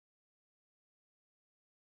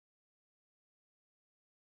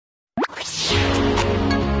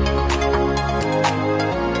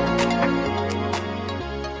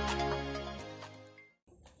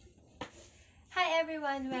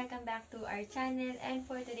our channel. And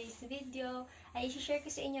for today's video, ay isi-share ko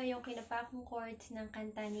sa inyo yung kinapakong chords ng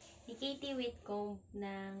kanta ni Kaity Whitcomb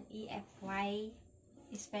ng EFY,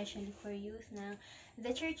 especially for youth, ng The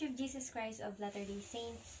Church of Jesus Christ of Latter-day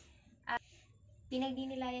Saints.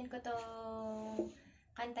 Pinagdinilayan ko tong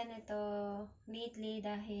kanta na to lately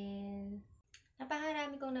dahil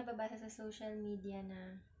napakarami kong nababasa sa social media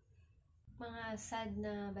na mga sad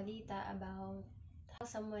na balita about how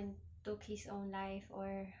someone took his own life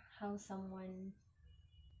or how someone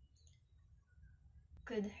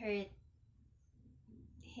could hurt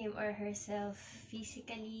him or herself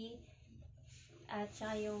physically. At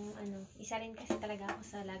saka yung isa rin kasi talaga ako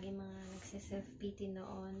sa lagi mga nagse-self-pity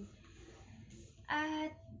noon.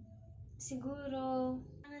 At siguro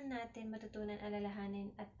kailangan natin matutunan,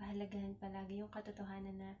 alalahanin at pahalagahan palagi yung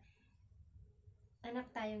katotohanan na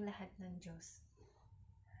anak tayong lahat ng Diyos.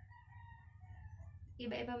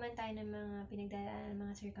 Iba-iba man tayo ng mga pinagdadaanan,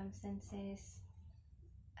 mga circumstances,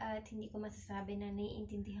 at hindi ko masasabi na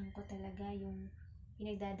naiintindihan ko talaga yung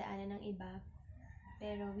pinagdadaanan ng iba.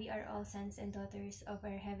 Pero we are all sons and daughters of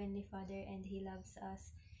our Heavenly Father, and He loves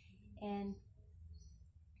us. And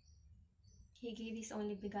He gave His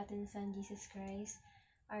only begotten Son, Jesus Christ,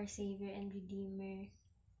 our Savior and Redeemer,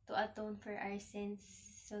 to atone for our sins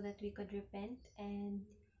so that we could repent and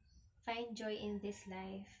find joy in this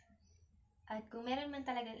life. At kung meron man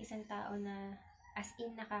talagang isang tao na as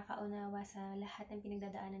in nakakaunawa sa lahat ng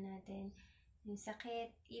pinagdadaanan natin, yung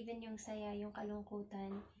sakit, even yung saya, yung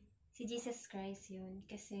kalungkutan, si Jesus Christ yun.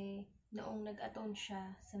 Kasi noong nag-atone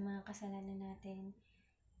siya sa mga kasalanan natin,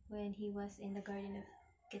 when He was in the Garden of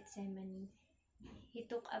Gethsemane, He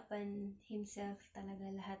took upon Himself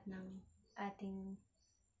talaga lahat ng ating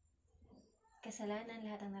kasalanan,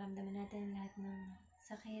 lahat ng naramdaman natin, lahat ng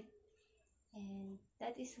sakit. And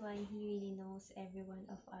that is why He really knows every one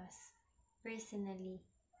of us personally.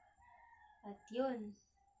 At yun,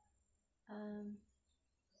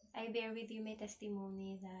 I bear with you my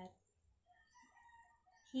testimony that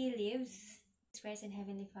He lives, Christ and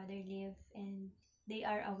Heavenly Father live, and they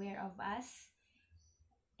are aware of us.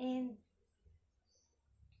 And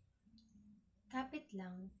kapit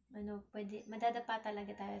lang, pwede, madadapa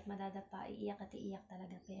talaga tayo at madadapa, iiyak at iiyak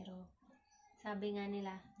talaga, pero sabi nga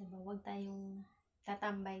nila, diba, huwag tayong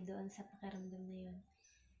tatambay doon sa pakiramdam na yun.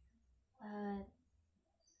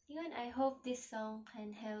 Yun, I hope this song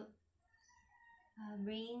can help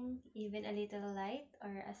bring even a little light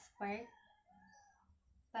or a spark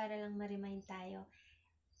para lang ma-remind tayo.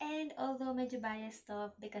 And although medyo biased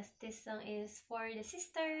to, because this song is for the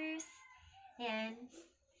sisters, and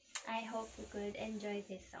I hope you could enjoy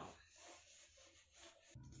this song.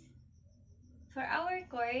 For our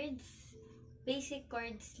chords, basic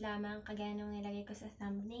chords lamang kagaya nung nilagay ko sa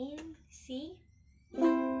thumbnail: C,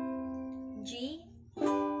 G,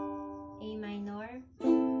 A minor,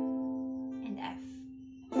 and F.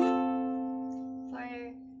 For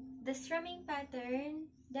the strumming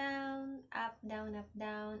pattern, down, up, down, up,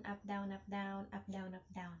 down, up, down, up, down, up, down, up,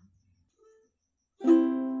 down.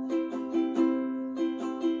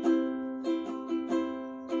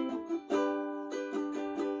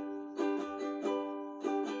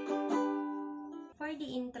 For the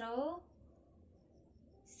intro,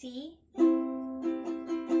 C,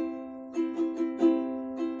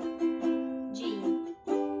 G,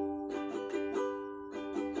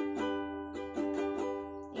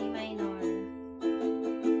 A minor,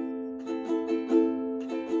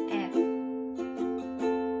 F.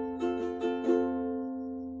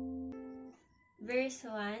 Verse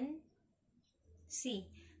 1, C.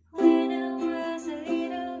 When I was a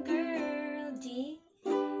little girl, G,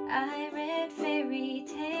 I read fairy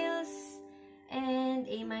tales, and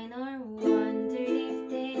A minor, wondered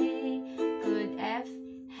if they could F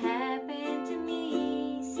happen to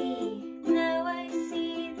me. C, now I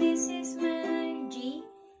see this is my G.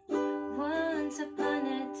 Once upon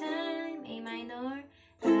a time, A minor,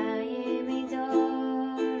 I am a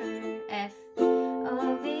daughter. F,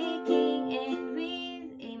 of a king, and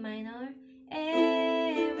with A minor,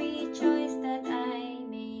 every choice that I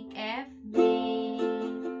make, F, B.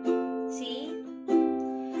 C,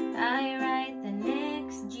 I write the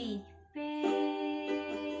next G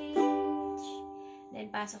page.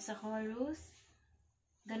 Then pasok sa chorus.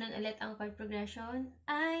 Ganun ulit ang chord progression.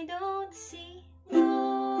 I don't see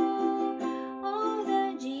all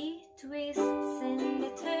the G twists and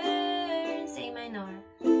the turns, A minor,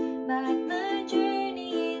 but my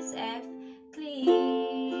journey is F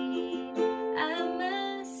clean. I'm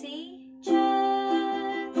a C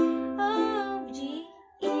child of G,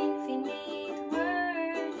 infinite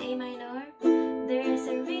word, A minor. There's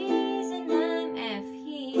a reason I'm F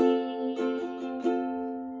here,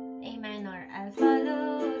 A minor.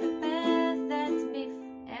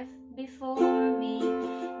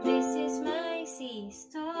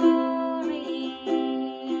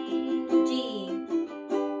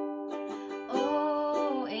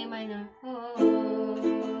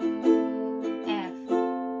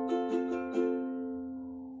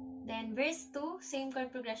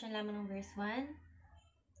 chord progression lamang ng verse 1.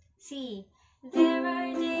 C. There are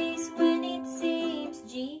days when it seems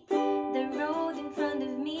G. The road in front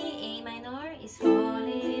of me, A minor, is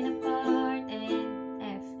falling apart, and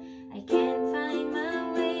F. I can't find my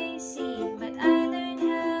way, C. But I learned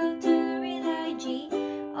how to rely, G,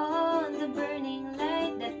 on the burning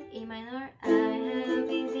light that A minor I have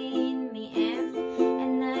within me, F.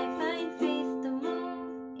 And I find faith to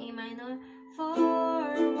move, A minor,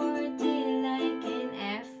 forward till I can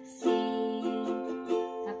F, C.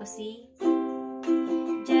 Tapos C.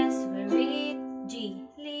 Just where it, G,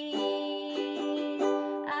 leads.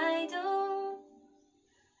 I don't.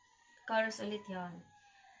 Chorus ulit yon.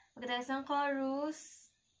 Pagkatapos ng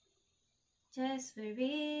chorus, just where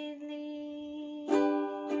it leads.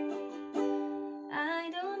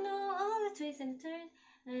 I don't know all the twists and turns.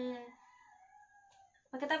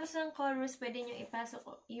 Pagkatapos ng chorus, pwede nyo ipasok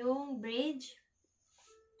yung bridge.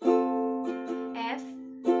 F.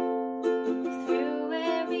 Through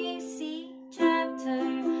every C chapter,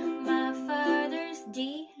 my father's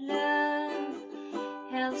G love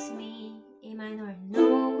helps me, A minor,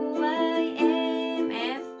 know who I am,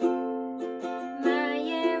 F. My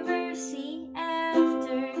ever C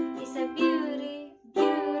after is a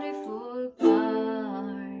beautiful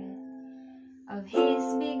part of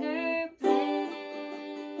his bigger plan.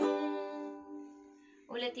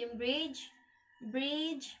 Ulit yung bridge.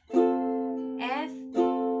 Bridge. F.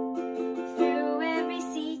 Through every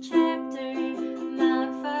C chapter, my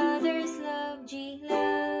father's love, G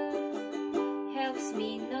love, helps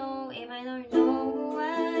me know, A minor, know who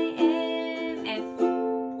I am, F.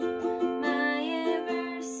 My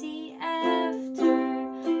ever C after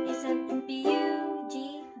is a beautiful,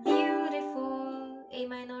 A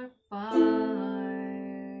minor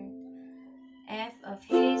part, F of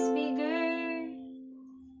his bigger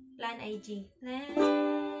plan, I G plan.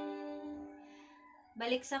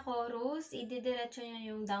 Balik sa chorus, ididiretso nyo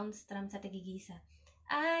yung down strum sa tigigisa.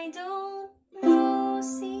 I don't know,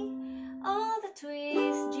 see all the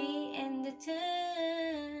twists, G, and the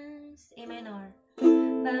turns, A minor,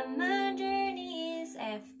 but my journey is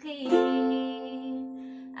F clear.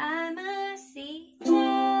 I'm a C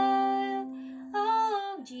child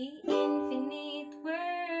of G, infinite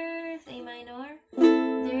worth, A minor.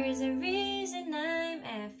 There's a reason I'm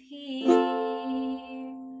F here.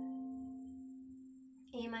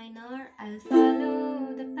 A minor, I'll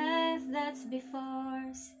follow the path that's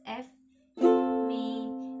before F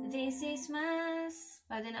me. This is my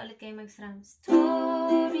pwede na ulit kayo mag-strum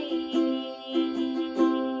story.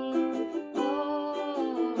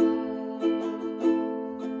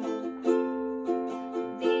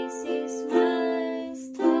 This is my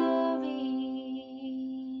story.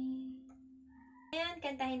 Ayan,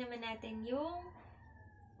 kantahin naman natin yung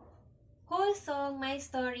whole song, My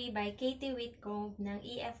Story by Kaity Whitcomb ng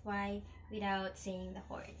EFY without saying the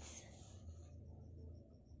chords.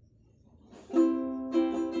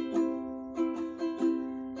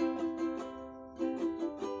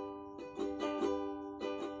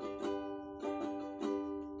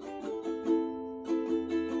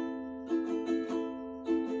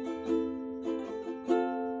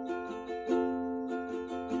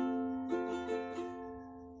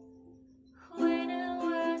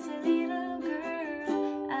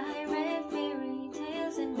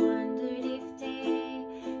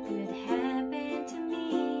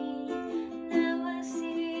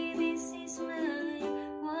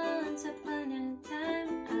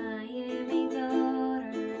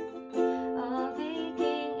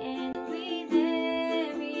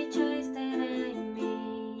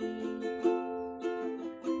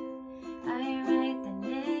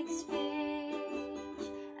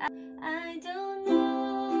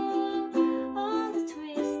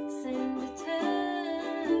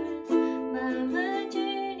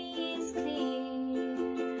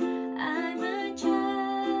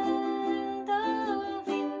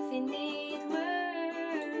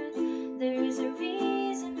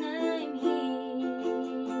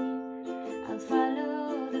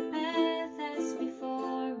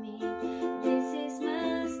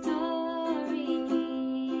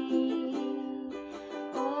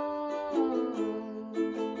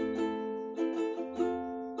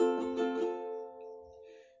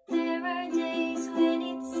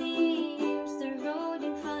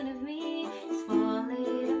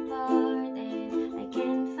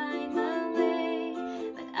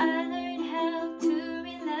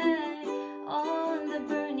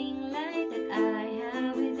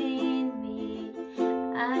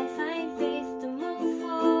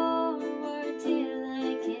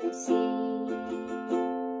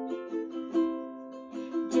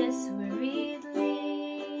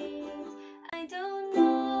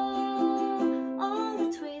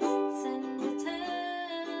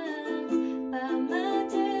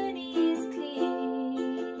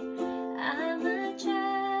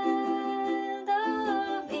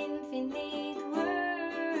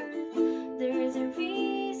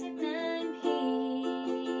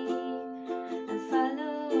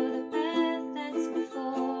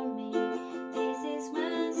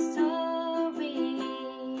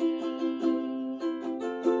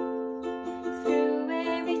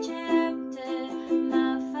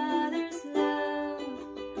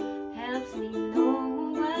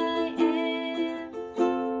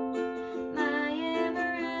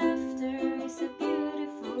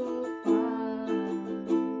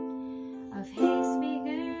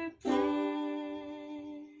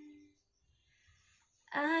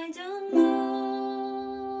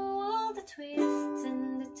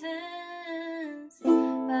 turn